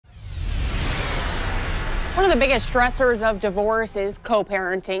One of the biggest stressors of divorce is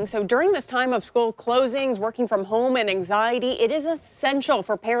co-parenting. So during this time of school closings, working from home, and anxiety, it is essential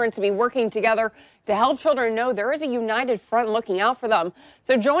for parents to be working together to help children know there is a united front looking out for them.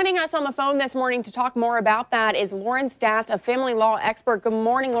 So joining us on the phone this morning to talk more about that is Datz, a family law expert. Good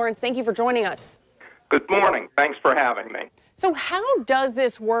morning, Lawrence. Thank you for joining us. Good morning. Thanks for having me. So how does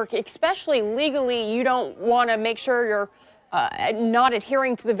this work, especially legally? You don't want to make sure you're not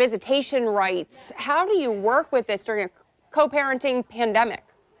adhering to the visitation rights. How do you work with this during a co-parenting pandemic?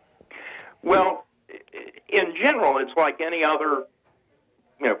 Well, in general, it's like any other,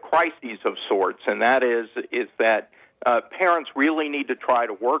 crises of sorts, and that is that parents really need to try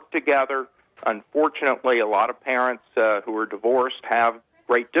to work together. Unfortunately, a lot of parents who are divorced have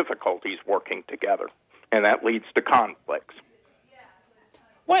great difficulties working together, and that leads to conflicts.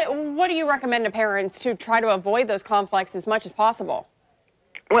 What do you recommend to parents to try to avoid those conflicts as much as possible?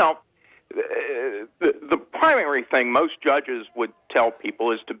 Well, the primary thing most judges would tell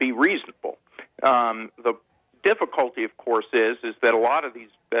people is to be reasonable. The difficulty, of course, is that a lot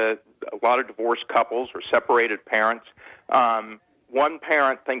of divorced couples or separated parents, one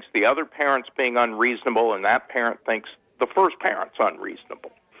parent thinks the other parent's being unreasonable, and that parent thinks the first parent's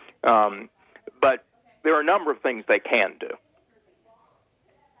unreasonable. But there are a number of things they can do.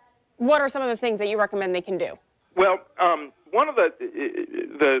 What are some of the things that you recommend they can do? Well, one of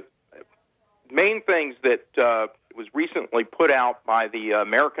the main things that was recently put out by the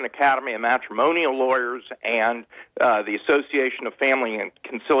American Academy of Matrimonial Lawyers and the Association of Family and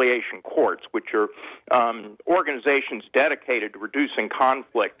Conciliation Courts, which are organizations dedicated to reducing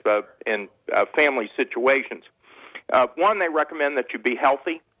conflict in family situations. One, they recommend that you be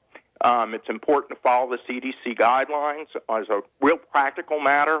healthy. It's important to follow the CDC guidelines as a real practical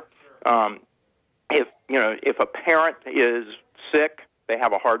matter. If a parent is sick, they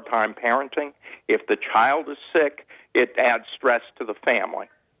have a hard time parenting. If the child is sick, it adds stress to the family.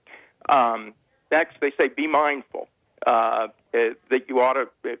 Next, they say be mindful that you ought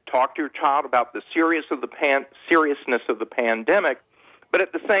to talk to your child about the seriousness of the pandemic, but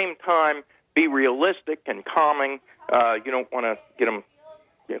at the same time, be realistic and calming. You don't want to get them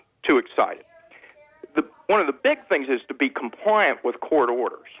too excited. One of the big things is to be compliant with court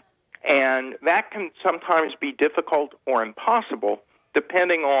orders. And that can sometimes be difficult or impossible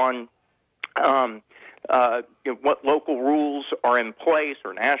depending on what local rules are in place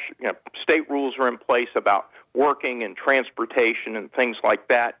or state rules are in place about working and transportation and things like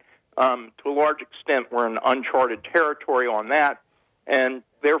that. To a large extent, we're in uncharted territory on that, and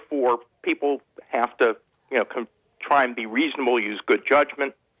therefore people have to try and be reasonable, use good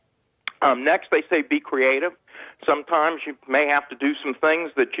judgment. Next, they say be creative. Sometimes you may have to do some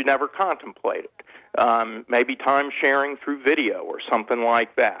things that you never contemplated, maybe time sharing through video or something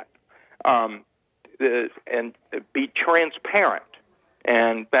like that. And be transparent.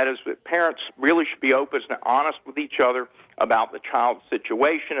 And that is that parents really should be open and honest with each other about the child's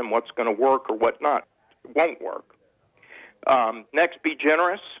situation and what's going to work or what won't work. Next, be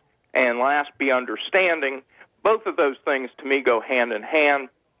generous. And last, be understanding. Both of those things, to me, go hand in hand.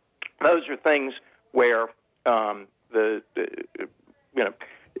 Those are things where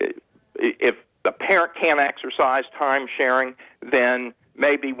if the parent can't exercise time sharing, then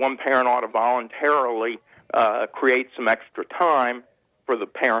maybe one parent ought to voluntarily create some extra time for the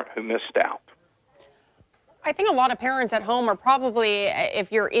parent who missed out. I think a lot of parents at home are probably,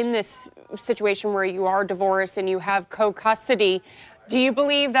 if you're in this situation where you are divorced and you have co-custody, do you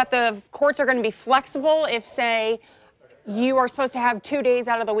believe that the courts are going to be flexible if, say, you are supposed to have 2 days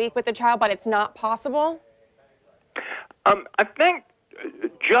out of the week with the child, but it's not possible? I think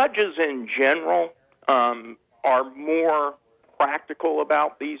judges in general are more practical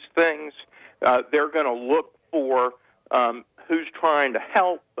about these things. They're going to look for who's trying to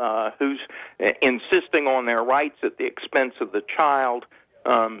help, who's insisting on their rights at the expense of the child.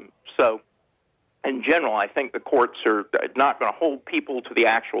 So, in general, I think the courts are not going to hold people to the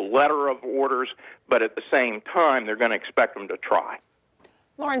actual letter of orders, but at the same time, they're going to expect them to try.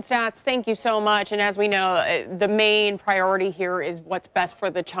 Datz, thank you so much. And as we know, the main priority here is what's best for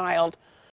the child.